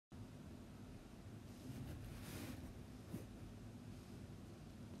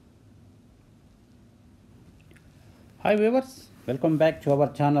Hi viewers, welcome back to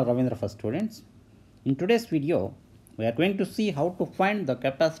our channel Raveendra for Students. In today's video, we are going to see how to find the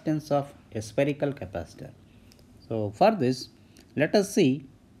capacitance of a spherical capacitor. So for this, let us see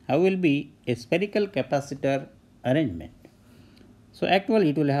how will be a spherical capacitor arrangement. So actually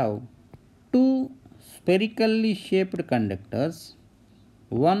it will have two spherically shaped conductors,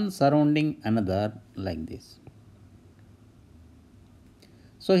 one surrounding another like this.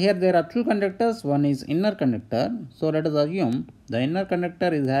 So here there are two conductors, one is inner conductor. So let us assume the inner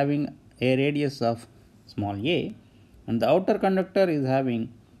conductor is having a radius of small a and the outer conductor is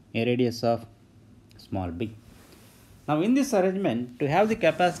having a radius of small b. Now in this arrangement, to have the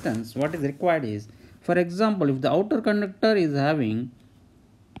capacitance, what is required is, for example, if the outer conductor is having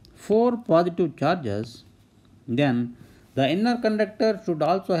 4 positive charges, then the inner conductor should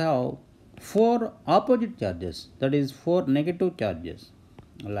also have 4 opposite charges, that is 4 negative charges,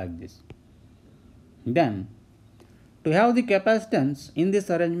 like this. Then to have the capacitance in this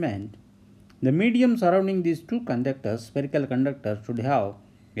arrangement, the medium surrounding these two conductors, spherical conductors, should have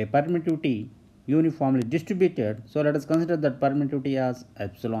a permittivity uniformly distributed. So let us consider that permittivity as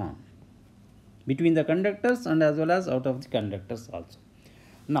epsilon between the conductors and as well as out of the conductors also.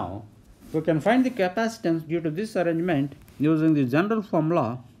 Now we can find the capacitance due to this arrangement using the general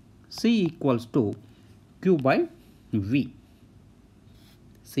formula C equals to Q by V.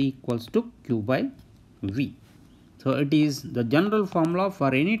 C equals to Q by V. So it is the general formula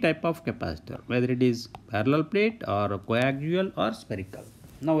for any type of capacitor, whether it is parallel plate or coaxial or spherical.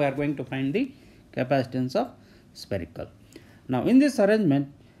 Now we are going to find the capacitance of spherical. Now in this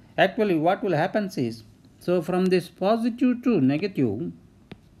arrangement, actually what will happen is, so from this positive to negative,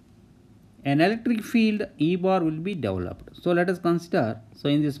 an electric field E bar will be developed. So let us consider, so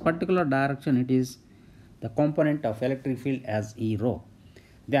in this particular direction it is the component of electric field as E rho.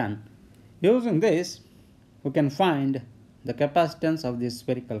 Then using this, we can find the capacitance of this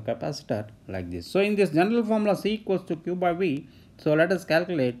spherical capacitor like this. So in this general formula C equals to Q by V, so let us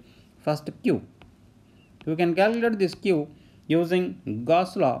calculate first Q. We can calculate this Q using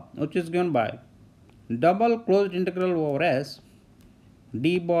Gauss law, which is given by double closed integral over S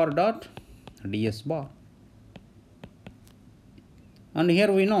d bar dot ds bar. And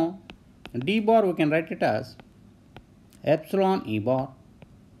here we know d bar, we can write it as epsilon E bar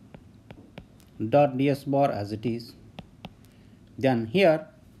dot ds bar as it is. Then here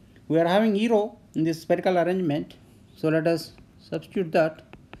we are having E rho in this spherical arrangement, so let us substitute that.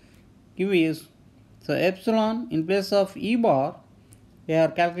 Q is, so epsilon in place of E bar, we are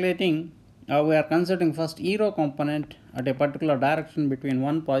calculating, we are considering first E rho component at a particular direction between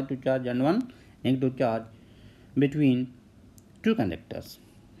one positive charge and one negative charge between two conductors.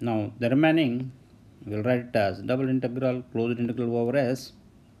 Now the remaining we will write it as double integral closed integral over S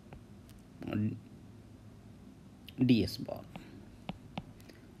ds bar.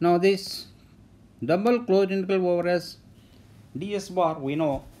 Now this double closed integral over S ds bar, we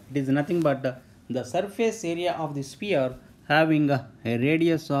know it is nothing but the surface area of the sphere having a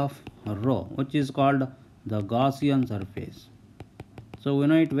radius of rho, which is called the Gaussian surface. So we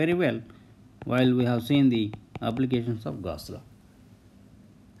know it very well while we have seen the applications of Gauss law.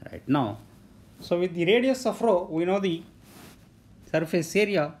 Right now, so with the radius of rho, we know the surface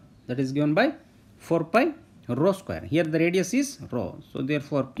area, that is given by 4 pi rho square. Here the radius is rho. So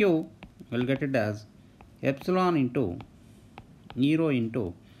therefore Q will get it as epsilon into E rho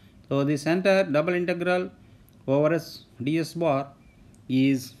into, so this entire double integral over S ds bar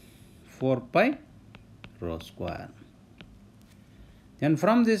is 4 pi rho square. Then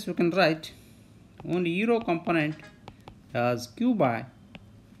from this we can write only E rho component as Q by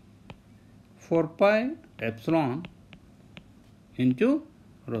 4 pi epsilon into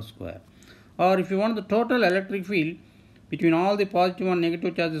rho square. Or if you want the total electric field between all the positive and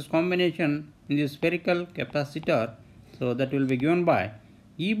negative charges combination in the spherical capacitor, so that will be given by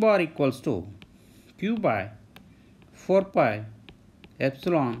E bar equals to Q by 4 pi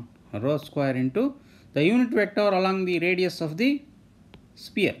epsilon rho square into the unit vector along the radius of the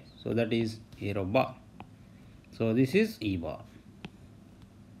sphere, so that is E rho bar. So this is E bar.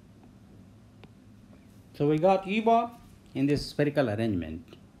 So we got E bar in this spherical arrangement.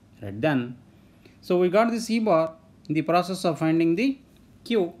 Right, then, so we got this E bar in the process of finding the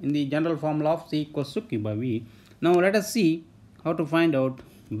Q in the general formula of C equals to Q by V. Now let us see how to find out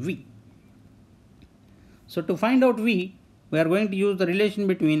V. So to find out V, we are going to use the relation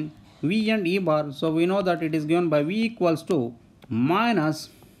between V and E bar. So we know that it is given by V equals to minus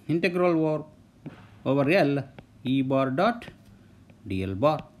integral over L E bar dot dl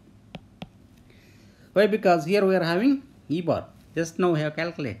bar. Why? Because here we are having E bar. Just now we have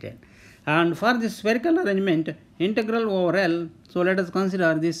calculated. And for this spherical arrangement, integral over L, so let us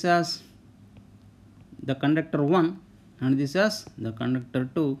consider this as the conductor 1 and this as the conductor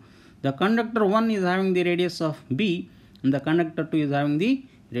 2. The conductor 1 is having the radius of B and the conductor 2 is having the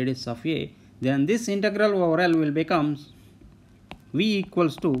radius of A. Then this integral over L will become V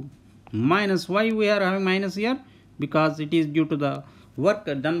equals to minus. Why we are having minus here? Because it is due to the work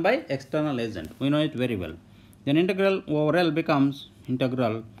done by external agent. We know it very well. Then integral over L becomes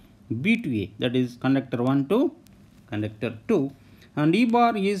integral B to A, that is conductor 1 to conductor 2. And E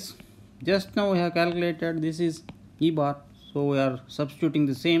bar is, just now we have calculated, this is E bar. So we are substituting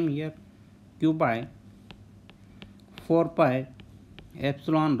the same here, Q by 4 pi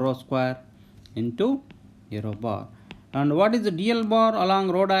epsilon rho square into rho bar. And what is the dl bar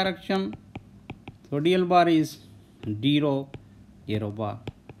along rho direction? So dl bar is d rho bar.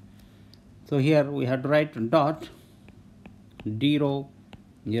 So here we have to write dot d rho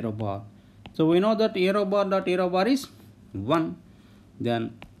bar. So we know that rho bar dot rho bar is 1.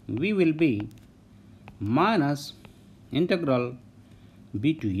 Then V will be minus integral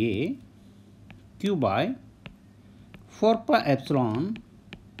B to A Q by 4 pi epsilon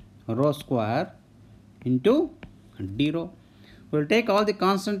rho square into d rho. We will take all the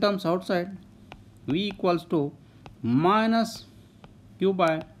constant terms outside. V equals to minus Q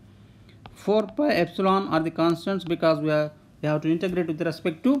by 4 pi epsilon are the constants because we have to integrate with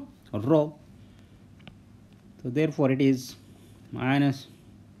respect to rho. So therefore it is minus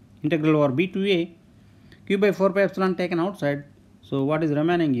integral over B to A Q by 4 pi epsilon taken outside. So what is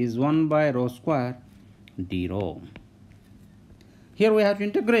remaining is 1 by rho square d rho. Here we have to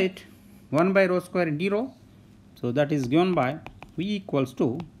integrate 1 by rho square d rho. So that is given by V equals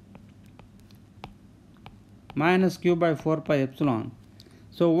to minus Q by 4 pi epsilon.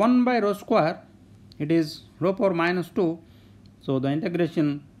 So 1 by rho square, it is rho power minus 2. So the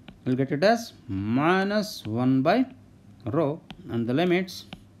integration will get it as minus 1 by rho and the limits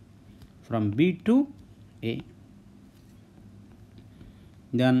from B to A.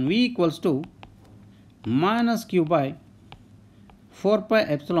 Then V equals to minus Q by 4 pi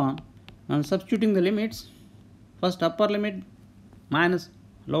epsilon, and substituting the limits, first upper limit minus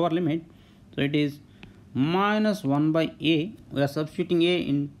lower limit, so it is minus 1 by A, we are substituting A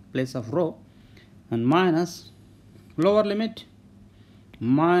in place of rho, and minus lower limit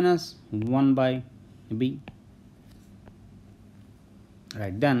minus 1 by B.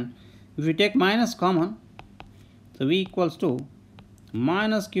 Right, then if we take minus common, so V equals to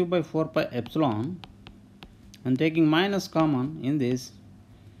minus Q by 4 pi epsilon, and taking minus common in this,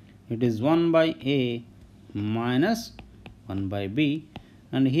 it is 1 by A minus 1 by B,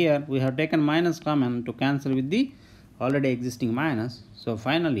 and here we have taken minus common to cancel with the already existing minus. So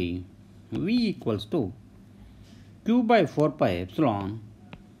finally V equals to Q by 4 pi epsilon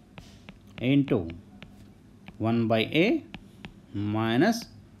into 1 by A minus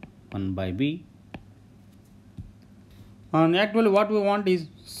 1 by B. And actually what we want is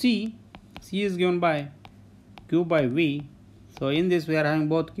C. C is given by Q by V. So in this we are having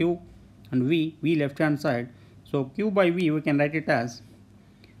both Q and V left hand side. So Q by V we can write it as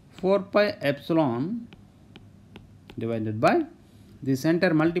 4 pi epsilon divided by this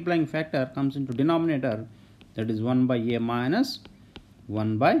entire multiplying factor comes into denominator, that is 1 by A minus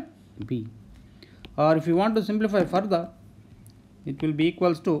 1 by B. Or if you want to simplify further, it will be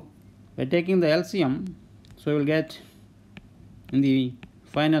equals to, by taking the LCM, so you will get in the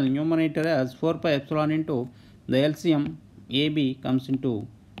final numerator as 4 pi epsilon into the LCM AB comes into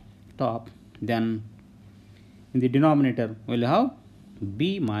top, then in the denominator we will have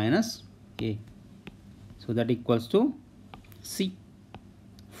B minus A. So that equals to C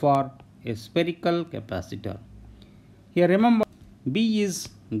for a spherical capacitor. Here remember, B is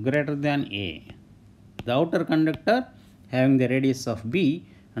greater than A. The outer conductor having the radius of B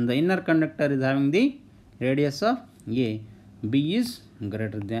and the inner conductor is having the radius of A. B is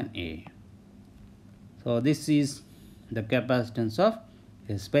greater than A. So this is the capacitance of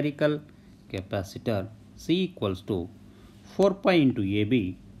a spherical capacitor. C equals to 4 pi into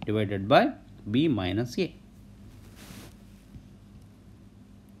AB divided by B minus A.